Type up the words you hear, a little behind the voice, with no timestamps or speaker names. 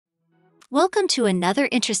Welcome to another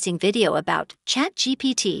interesting video about Chat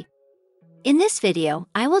GPT. In this video,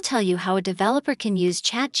 I will tell you how a developer can use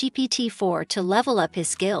Chat GPT-4 to level up his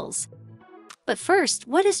skills. But first,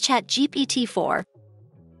 what is Chat GPT-4?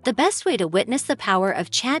 The best way to witness the power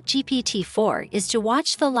of Chat GPT-4 is to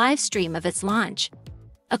watch the live stream of its launch.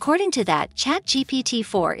 According to that, Chat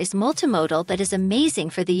GPT-4 is multimodal that is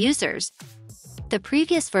amazing for the users. The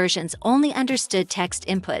previous versions only understood text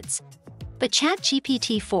inputs, but Chat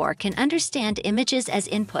GPT-4 can understand images as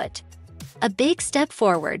input. A big step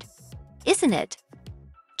forward, isn't it?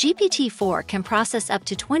 GPT-4 can process up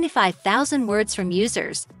to 25,000 words from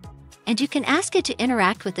users, and you can ask it to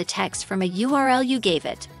interact with the text from a URL you gave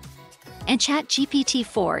it. And Chat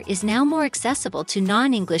GPT-4 is now more accessible to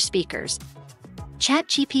non-English speakers. Chat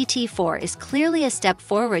GPT-4 is clearly a step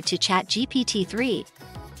forward to Chat GPT-3.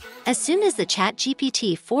 As soon as the Chat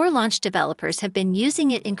GPT-4 launched, developers have been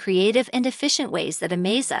using it in creative and efficient ways that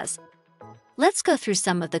amaze us. Let's go through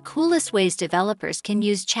some of the coolest ways developers can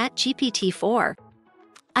use Chat GPT-4.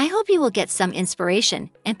 I hope you will get some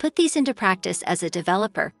inspiration and put these into practice as a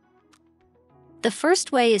developer. The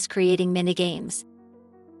first way is creating minigames.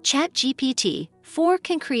 Chat GPT-4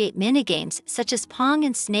 can create minigames such as Pong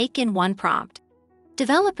and Snake in one prompt.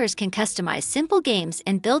 Developers can customize simple games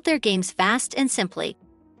and build their games fast and simply.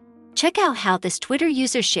 Check out how this Twitter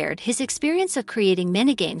user shared his experience of creating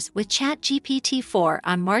minigames with Chat GPT-4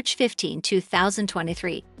 on March 15,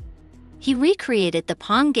 2023. He recreated the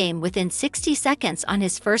Pong game within 60 seconds on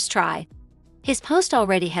his first try. His post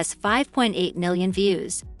already has 5.8 million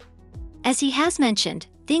views. As he has mentioned,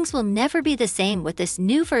 things will never be the same with this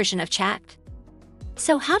new version of Chat.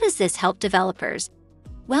 So how does this help developers?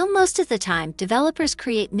 Well, most of the time, developers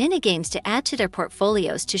create minigames to add to their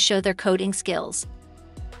portfolios to show their coding skills.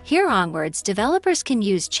 Here onwards, developers can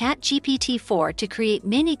use Chat GPT-4 to create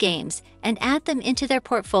mini-games and add them into their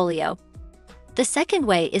portfolio. The second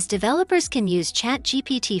way is developers can use Chat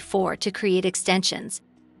GPT-4 to create extensions.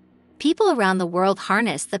 People around the world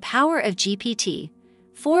harness the power of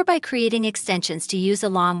GPT-4 by creating extensions to use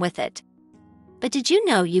along with it. But did you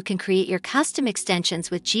know you can create your custom extensions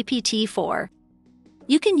with GPT-4?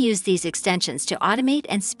 You can use these extensions to automate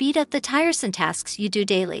and speed up the tiresome tasks you do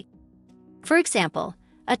daily. For example,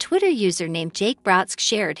 a Twitter user named Jake Broutsk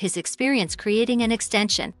shared his experience creating an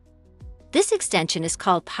extension. This extension is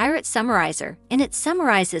called Pirate Summarizer, and it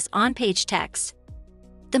summarizes on-page text.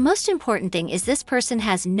 The most important thing is this person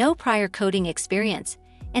has no prior coding experience,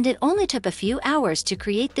 and it only took a few hours to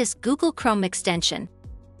create this Google Chrome extension.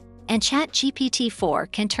 And Chat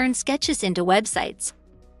GPT-4 can turn sketches into websites.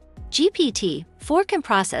 GPT-4 can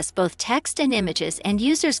process both text and images, and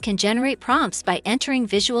users can generate prompts by entering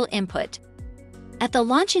visual input. At the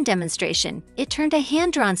launching demonstration, it turned a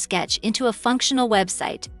hand-drawn sketch into a functional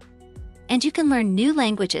website. And you can learn new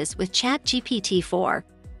languages with Chat GPT-4.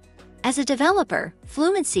 As a developer,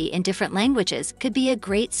 fluency in different languages could be a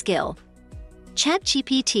great skill. Chat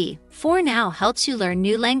GPT-4 now helps you learn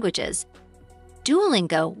new languages.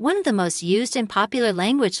 Duolingo, one of the most used and popular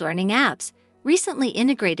language learning apps, recently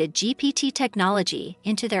integrated GPT technology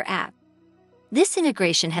into their app. This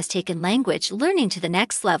integration has taken language learning to the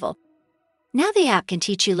next level. Now the app can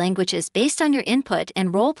teach you languages based on your input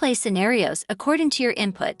and role-play scenarios according to your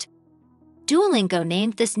input. Duolingo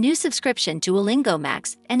named this new subscription Duolingo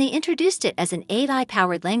Max, and they introduced it as an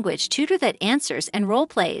AI-powered language tutor that answers and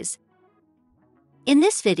role-plays. In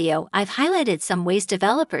this video, I've highlighted some ways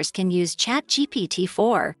developers can use Chat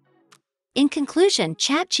GPT-4. In conclusion,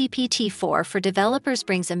 Chat GPT-4 for developers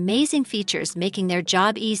brings amazing features, making their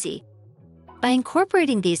job easy. By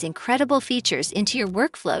incorporating these incredible features into your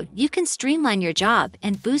workflow, you can streamline your job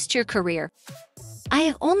and boost your career. I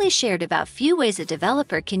have only shared about few ways a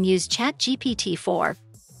developer can use Chat GPT-4,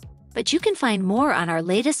 but you can find more on our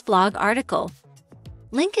latest blog article.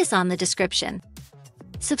 Link is on the description.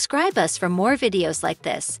 Subscribe us for more videos like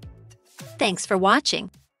this. Thanks for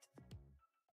watching.